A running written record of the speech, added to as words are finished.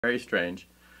Very strange.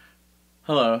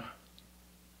 Hello.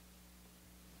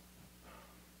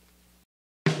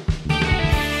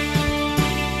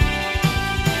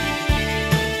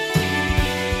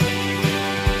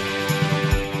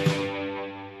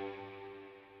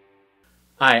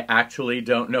 I actually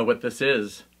don't know what this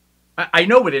is. I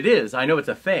know what it is. I know it's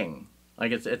a thing.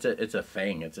 Like it's a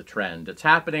thing. It's a trend. It's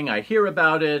happening. I hear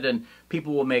about it, and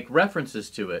people will make references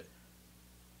to it.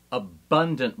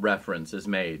 Abundant reference is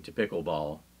made to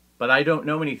pickleball, but I don't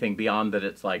know anything beyond that.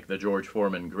 It's like the George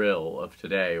Foreman grill of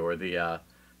today, or the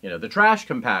the trash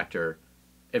compactor.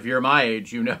 If you're my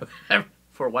age, you know that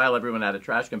for a while everyone had a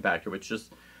trash compactor, which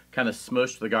just kind of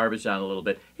smushed the garbage down a little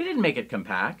bit. It didn't make it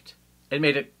compact. It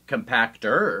made it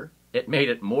compactor. It made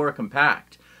it more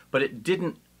compact, but it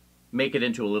didn't make it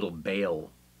into a little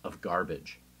bale of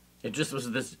garbage. It just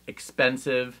was this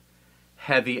expensive,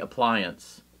 heavy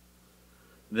appliance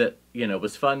that,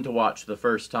 was fun to watch the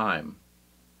first time.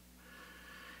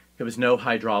 It was no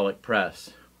hydraulic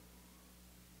press.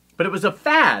 But it was a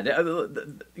fad.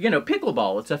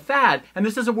 Pickleball, it's a fad. And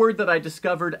this is a word that I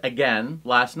discovered again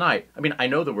last night. I mean, I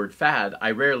know the word fad.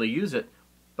 I rarely use it.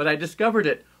 But I discovered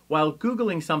it while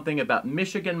Googling something about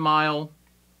Michigan Mile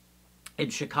in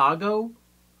Chicago.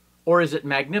 Or is it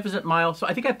Magnificent Mile? So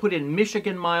I think I put in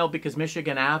Michigan Mile because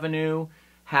Michigan Avenue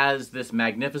has this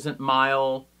magnificent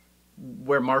mile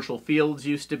where Marshall Fields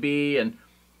used to be. And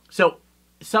so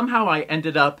somehow I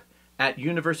ended up at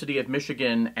University of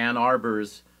Michigan Ann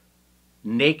Arbor's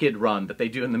naked run that they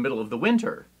do in the middle of the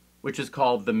winter, which is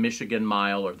called the Michigan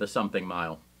Mile or the something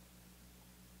mile.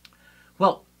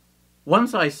 Well,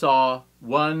 once I saw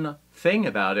one thing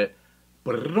about it,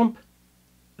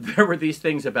 there were these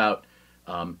things about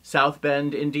South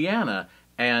Bend, Indiana,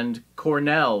 and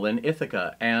Cornell and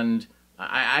Ithaca, and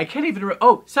I can't even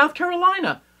remember, South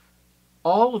Carolina.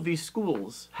 All of these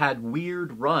schools had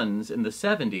weird runs in the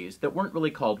 70s that weren't really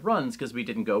called runs because we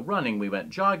didn't go running, we went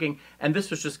jogging, and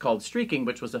this was just called streaking,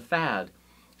 which was a fad.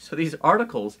 So these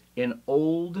articles in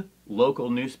old local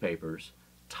newspapers,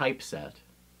 typeset,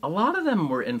 a lot of them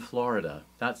were in Florida.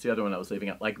 That's the other one I was leaving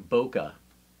out. Like Boca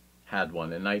had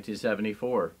one in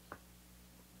 1974.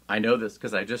 I know this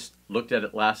because I just looked at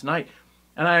it last night.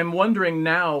 And I'm wondering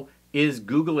now, is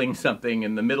Googling something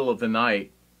in the middle of the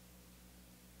night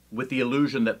with the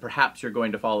illusion that perhaps you're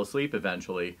going to fall asleep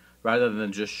eventually, rather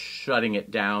than just shutting it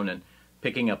down and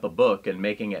picking up a book and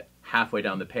making it halfway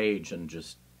down the page and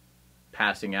just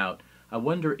passing out. I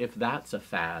wonder if that's a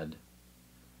fad.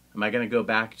 Am I going to go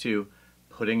back to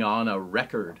putting on a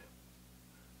record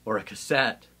or a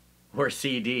cassette or a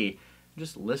CD,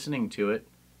 just listening to it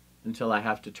until I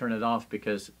have to turn it off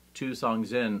because 2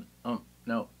 songs in, oh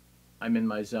no, I'm in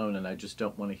my zone and I just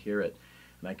don't want to hear it.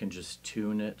 And I can just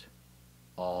tune it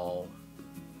all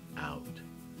out.